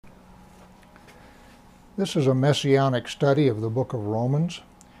This is a messianic study of the book of Romans.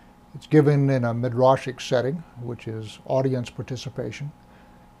 It's given in a midrashic setting, which is audience participation.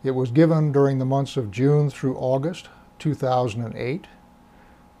 It was given during the months of June through August 2008.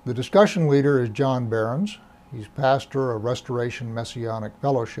 The discussion leader is John Behrens. He's pastor of Restoration Messianic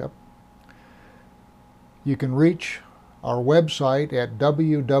Fellowship. You can reach our website at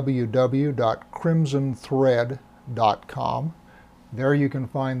www.crimsonthread.com. There you can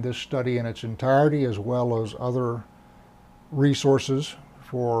find this study in its entirety, as well as other resources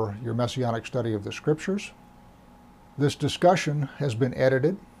for your messianic study of the scriptures. This discussion has been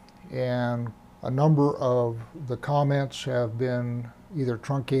edited, and a number of the comments have been either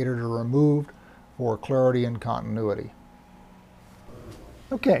truncated or removed for clarity and continuity.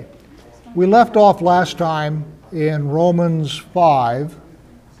 Okay, we left off last time in Romans 5,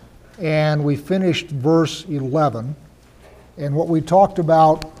 and we finished verse 11. And what we talked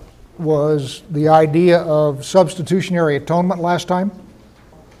about was the idea of substitutionary atonement last time.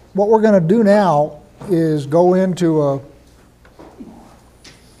 What we're going to do now is go into a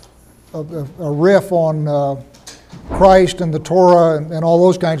riff on Christ and the Torah and all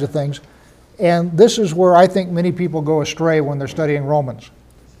those kinds of things. And this is where I think many people go astray when they're studying Romans.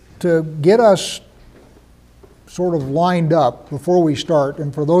 To get us sort of lined up before we start,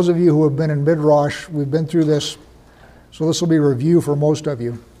 and for those of you who have been in Midrash, we've been through this, so this will be a review for most of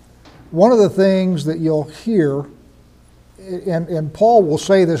you. One of the things that you'll hear, and Paul will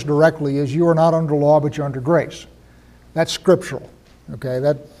say this directly, is you are not under law, but you're under grace. That's scriptural. Okay,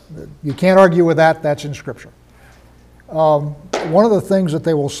 that you can't argue with that. That's in Scripture. One of the things that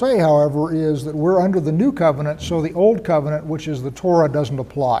they will say, however, is that we're under the new covenant, so the old covenant, which is the Torah, doesn't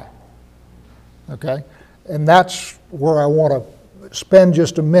apply. Okay, and that's where I want to spend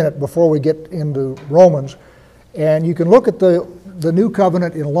just a minute before we get into Romans. And you can look at the new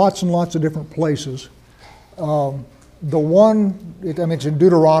covenant in lots and lots of different places. The one, it's in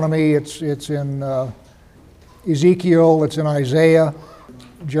Deuteronomy, it's in Ezekiel, it's in Isaiah,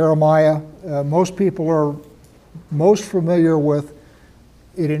 Jeremiah. Most people are most familiar with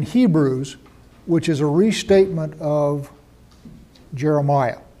it in Hebrews, which is a restatement of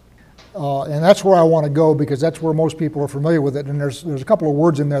Jeremiah. And that's where I want to go, because that's where most people are familiar with it. And there's a couple of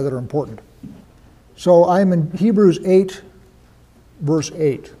words in there that are important. So I'm in Hebrews 8, verse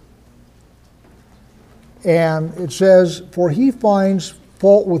 8. And it says, "For he finds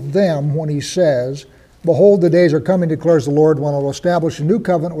fault with them when he says, 'Behold, the days are coming, declares the Lord, when I will establish a new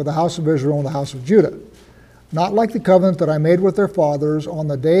covenant with the house of Israel and the house of Judah. Not like the covenant that I made with their fathers on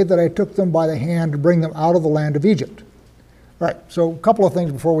the day that I took them by the hand to bring them out of the land of Egypt.'" All right, so a couple of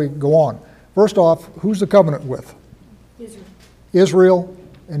things before we go on. First off, who's the covenant with? Israel. Israel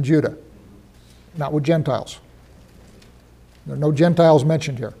and Judah. Not with Gentiles. There are no Gentiles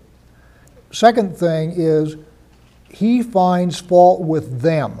mentioned here. Second thing is, he finds fault with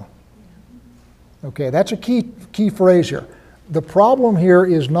them. Okay, that's a key phrase here. The problem here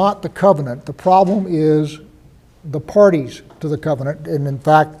is not the covenant. The problem is the parties to the covenant. And in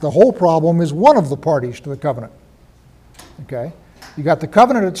fact, the whole problem is one of the parties to the covenant. Okay? You got the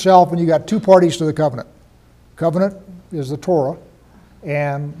covenant itself, and you got two parties to the covenant. Covenant is the Torah,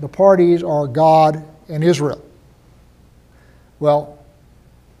 and the parties are God and Israel. Well,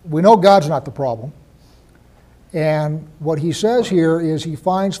 we know God's not the problem. And what he says here is he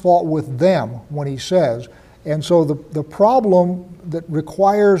finds fault with them when he says. And so the problem that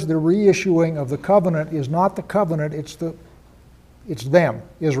requires the reissuing of the covenant is not the covenant, it's them,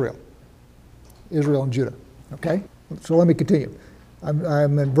 Israel and Judah. Okay? So let me continue.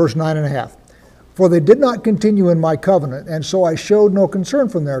 I'm in verse 9.5. "For they did not continue in my covenant, and so I showed no concern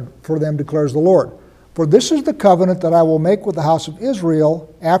for them, declares the Lord. For this is the covenant that I will make with the house of Israel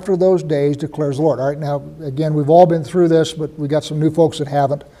after those days, declares the Lord." All right, now, again, we've all been through this, but we got some new folks that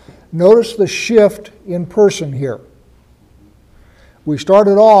haven't. Notice the shift in person here. We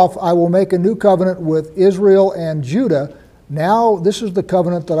started off, I will make a new covenant with Israel and Judah. Now, this is the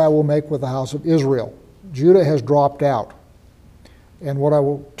covenant that I will make with the house of Israel. Judah has dropped out. And what I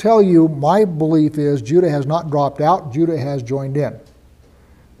will tell you, my belief is Judah has not dropped out, Judah has joined in.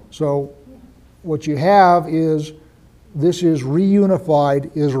 So what you have is, this is reunified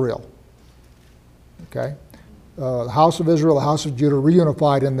Israel. Okay? The house of Israel, the house of Judah,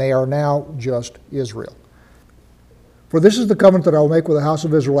 reunified, and they are now just Israel. "For this is the covenant that I will make with the house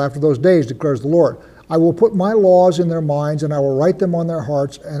of Israel after those days, declares the Lord. I will put my laws in their minds, and I will write them on their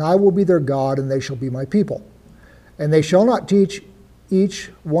hearts, and I will be their God, and they shall be my people. And they shall not teach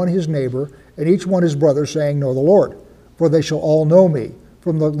each one his neighbor, and each one his brother, saying, Know the Lord. For they shall all know me,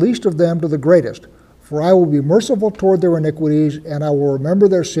 from the least of them to the greatest. For I will be merciful toward their iniquities, and I will remember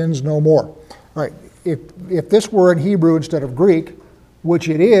their sins no more. All right, if this were in Hebrew instead of Greek, which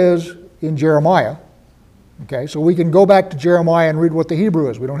it is in Jeremiah, okay, so we can go back to Jeremiah and read what the Hebrew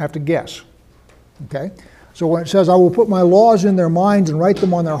is. We don't have to guess. Okay? So when it says, I will put my laws in their minds and write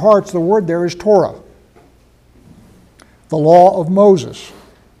them on their hearts, the word there is Torah. The law of Moses,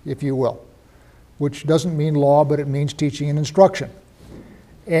 if you will, which doesn't mean law, but it means teaching and instruction.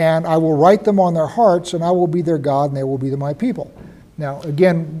 And I will write them on their hearts, and I will be their God, and they will be my people. Now,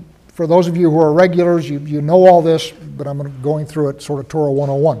 again, for those of you who are regulars, you know all this, but I'm going through it sort of Torah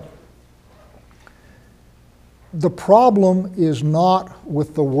 101. The problem is not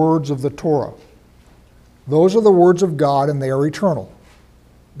with the words of the Torah. Those are the words of God, and they are eternal.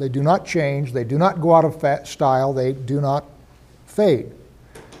 They do not change. They do not go out of style. They do not fade.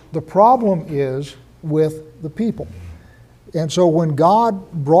 The problem is with the people. And so when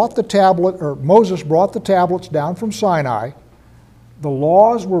God brought the tablet, or Moses brought the tablets down from Sinai, the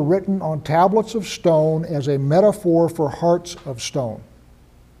laws were written on tablets of stone as a metaphor for hearts of stone.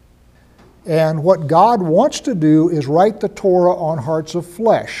 And what God wants to do is write the Torah on hearts of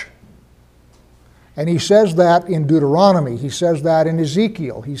flesh. And he says that in Deuteronomy. He says that in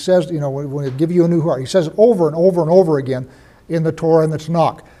Ezekiel. He says, when he give you a new heart, he says it over and over and over again in the Torah and the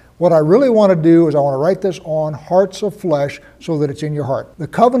Tanakh. What I really want to do is I want to write this on hearts of flesh so that it's in your heart. The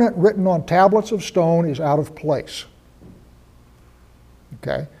covenant written on tablets of stone is out of place.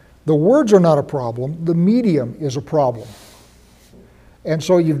 Okay? The words are not a problem. The medium is a problem. And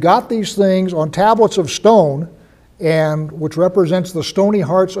so you've got these things on tablets of stone, and which represents the stony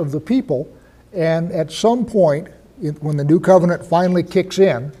hearts of the people. And at some point, when the new covenant finally kicks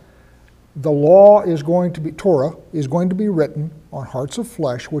in, the law is going to be, Torah, is going to be written on hearts of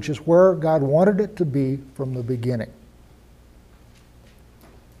flesh, which is where God wanted it to be from the beginning.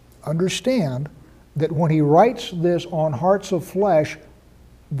 Understand that when he writes this on hearts of flesh,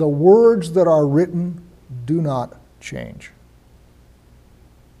 the words that are written do not change.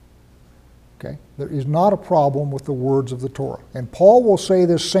 Okay? There is not a problem with the words of the Torah. And Paul will say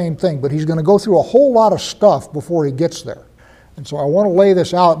this same thing, but he's going to go through a whole lot of stuff before he gets there. And so I want to lay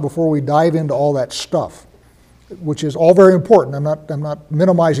this out before we dive into all that stuff, which is all very important. I'm not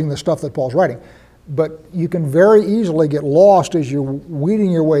minimizing the stuff that Paul's writing. But you can very easily get lost as you're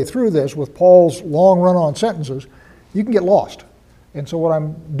weeding your way through this with Paul's long run-on sentences. You can get lost. And so what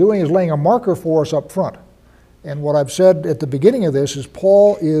I'm doing is laying a marker for us up front. And what I've said at the beginning of this is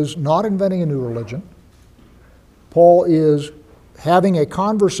Paul is not inventing a new religion. Paul is having a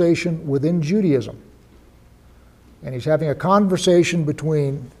conversation within Judaism. And he's having a conversation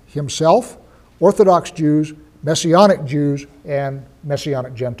between himself, Orthodox Jews, Messianic Jews, and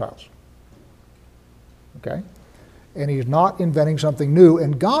Messianic Gentiles. Okay? And he's not inventing something new,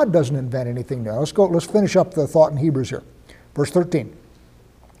 and God doesn't invent anything new. Let's finish up the thought in Hebrews here. Verse 13.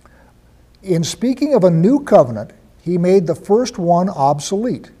 In speaking of a new covenant, he made the first one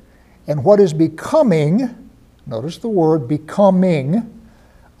obsolete. And what is becoming, notice the word becoming,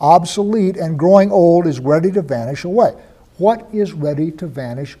 obsolete and growing old is ready to vanish away. What is ready to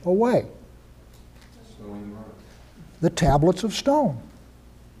vanish away? The tablets of stone.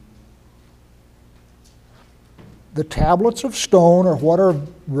 The tablets of stone are what are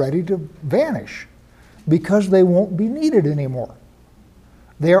ready to vanish because they won't be needed anymore.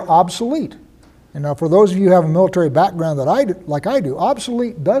 They are obsolete. And now for those of you who have a military background like I do,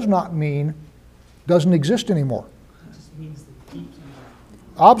 obsolete does not mean doesn't exist anymore. It just means that you keep using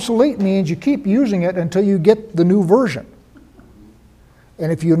it. Obsolete means you keep using it until you get the new version.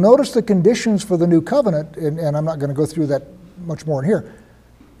 And if you notice the conditions for the new covenant, and I'm not going to go through that much more in here,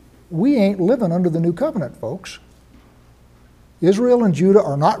 we ain't living under the new covenant, folks. Israel and Judah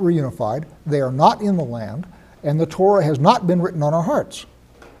are not reunified, they are not in the land, and the Torah has not been written on our hearts.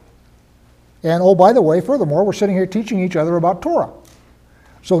 And oh, by the way, furthermore, we're sitting here teaching each other about Torah.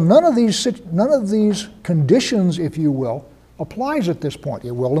 So none of these conditions, if you will, applies at this point.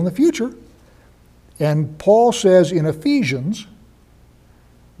 It will in the future. And Paul says in Ephesians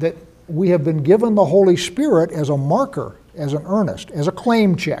that we have been given the Holy Spirit as a marker, as an earnest, as a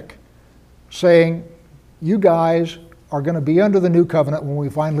claim check, saying, you guys are going to be under the new covenant when we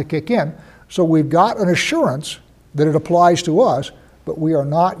finally kick in. So we've got an assurance that it applies to us, but we are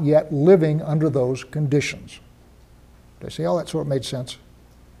not yet living under those conditions. Did I say all that sort of made sense?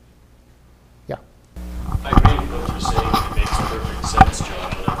 Yeah. I agree with what you're saying. It makes perfect sense,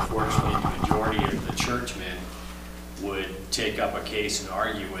 John, but unfortunately the majority of the churchmen would take up a case and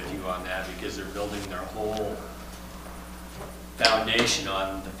argue with you on that because they're building their whole foundation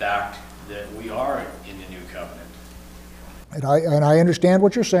on the fact that we are in the new covenant. And I understand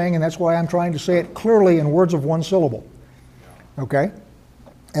what you're saying, and that's why I'm trying to say it clearly in words of one syllable. Okay?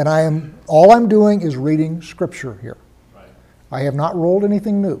 And all I'm doing is reading Scripture here. Right. I have not rolled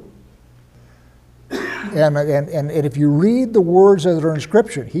anything new. And if you read the words that are in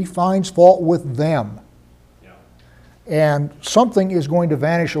Scripture, he finds fault with them. Yeah. And something is going to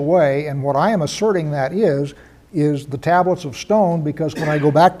vanish away, and what I am asserting that is the tablets of stone, because when I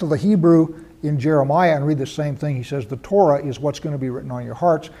go back to the Hebrew in Jeremiah and read the same thing, he says the Torah is what's going to be written on your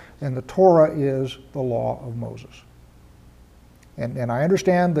hearts, and the Torah is the law of Moses. And I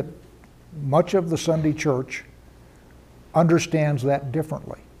understand that much of the Sunday church understands that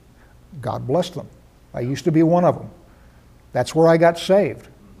differently. God bless them. I used to be one of them. That's where I got saved.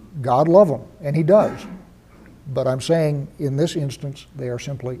 God love them, and he does. But I'm saying in this instance, they are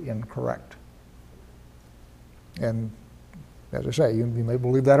simply incorrect. And as I say, you may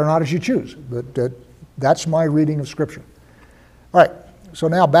believe that or not as you choose, but that's my reading of Scripture. All right, so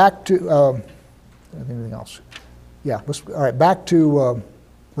now back to, anything else? Yeah, all right, back to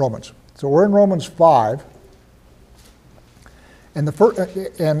Romans. So we're in Romans 5, and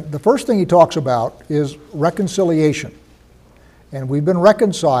the first thing he talks about is reconciliation. And we've been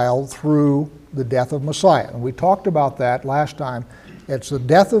reconciled through the death of Messiah. And we talked about that last time. It's the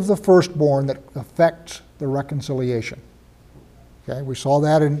death of the firstborn that affects the reconciliation. Okay, we saw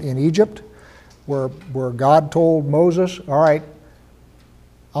that in Egypt, where God told Moses, all right,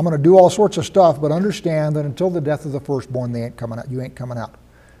 I'm going to do all sorts of stuff, but understand that until the death of the firstborn, they ain't coming out. You ain't coming out.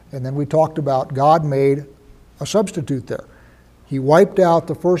 And then we talked about God made a substitute there. He wiped out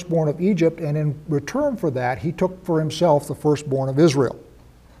the firstborn of Egypt, and in return for that, he took for himself the firstborn of Israel.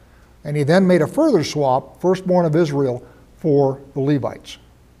 And he then made a further swap, firstborn of Israel, for the Levites.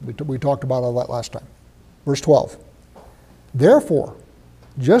 We talked about all that last time. Verse 12. Therefore,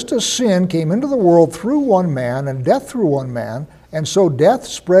 just as sin came into the world through one man, and death through one man, and so death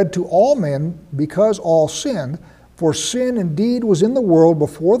spread to all men because all sinned, for sin indeed was in the world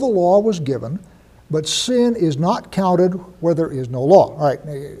before the law was given, but sin is not counted where there is no law. All right,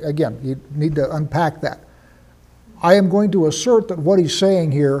 again, you need to unpack that. I am going to assert that what he's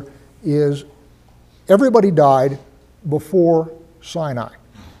saying here is everybody died before Sinai.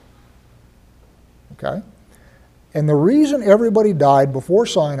 Okay? And the reason everybody died before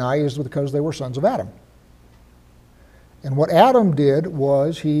Sinai is because they were sons of Adam. And what Adam did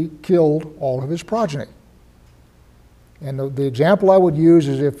was he killed all of his progeny. And the example I would use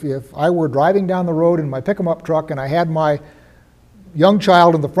is if I were driving down the road in my pick-em-up truck and I had my young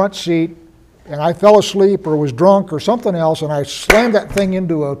child in the front seat and I fell asleep or was drunk or something else and I slammed that thing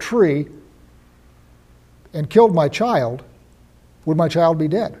into a tree and killed my child, would my child be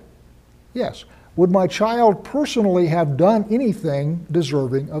dead? Yes. Would my child personally have done anything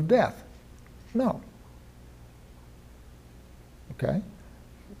deserving of death? No. Okay?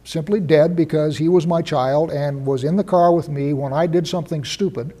 Simply dead because he was my child and was in the car with me when I did something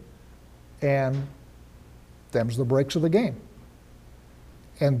stupid, and them's the breaks of the game.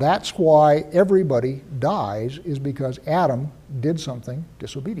 And that's why everybody dies, is because Adam did something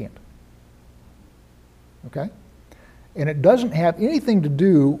disobedient. Okay? And it doesn't have anything to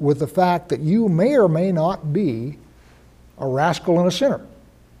do with the fact that you may or may not be a rascal and a sinner.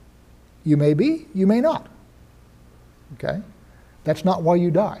 You may be, you may not. Okay? That's not why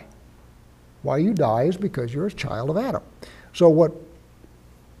you die. Why you die is because you're a child of Adam. So what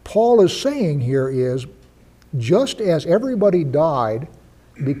Paul is saying here is, just as everybody died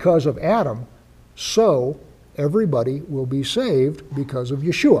because of Adam, so everybody will be saved because of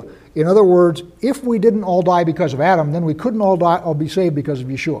Yeshua. In other words, if we didn't all die because of Adam, then we couldn't all be saved because of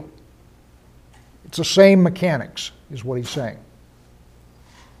Yeshua. It's the same mechanics, is what he's saying.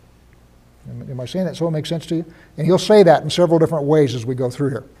 Am I saying that so it makes sense to you? And he'll say that in several different ways as we go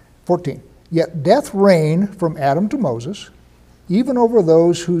through here. 14. Yet death reigned from Adam to Moses, even over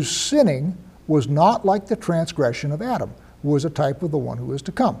those whose sinning was not like the transgression of Adam, who was a type of the one who is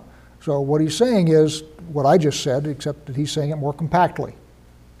to come. So what he's saying is what I just said, except that he's saying it more compactly.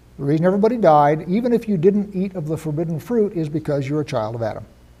 The reason everybody died, even if you didn't eat of the forbidden fruit, is because you're a child of Adam.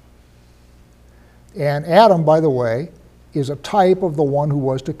 And Adam, by the way, is a type of the one who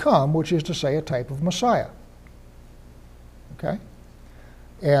was to come, which is to say a type of Messiah. Okay?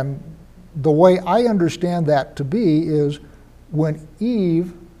 And the way I understand that to be is when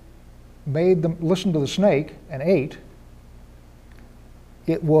Eve listened to the snake and ate,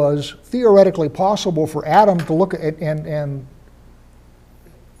 it was theoretically possible for Adam to look at it, and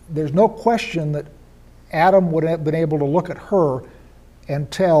there's no question that Adam would have been able to look at her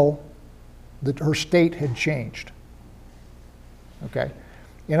and tell that her state had changed. Okay?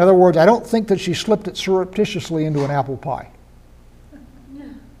 In other words, I don't think that she slipped it surreptitiously into an apple pie.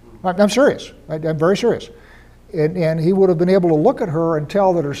 I'm serious. I'm very serious. And he would have been able to look at her and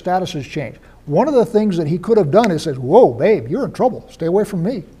tell that her status has changed. One of the things that he could have done is said, whoa, babe, you're in trouble. Stay away from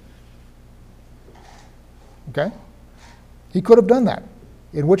me. Okay? He could have done that,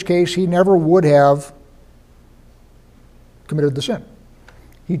 in which case he never would have committed the sin.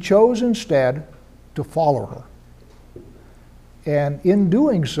 He chose instead to follow her. And in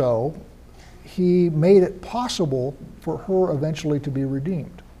doing so, he made it possible for her eventually to be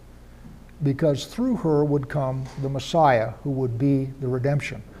redeemed, because through her would come the Messiah who would be the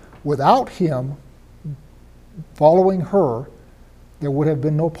redemption. Without him following her, there would have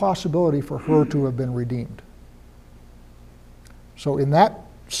been no possibility for her to have been redeemed. So in that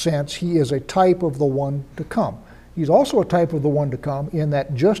sense, he is a type of the one to come. He's also a type of the one to come in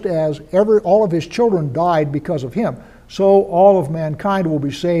that just as all of his children died because of him, so all of mankind will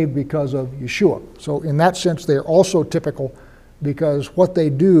be saved because of Yeshua. So in that sense, they're also typical, because what they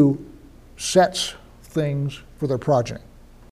do sets things for their progeny.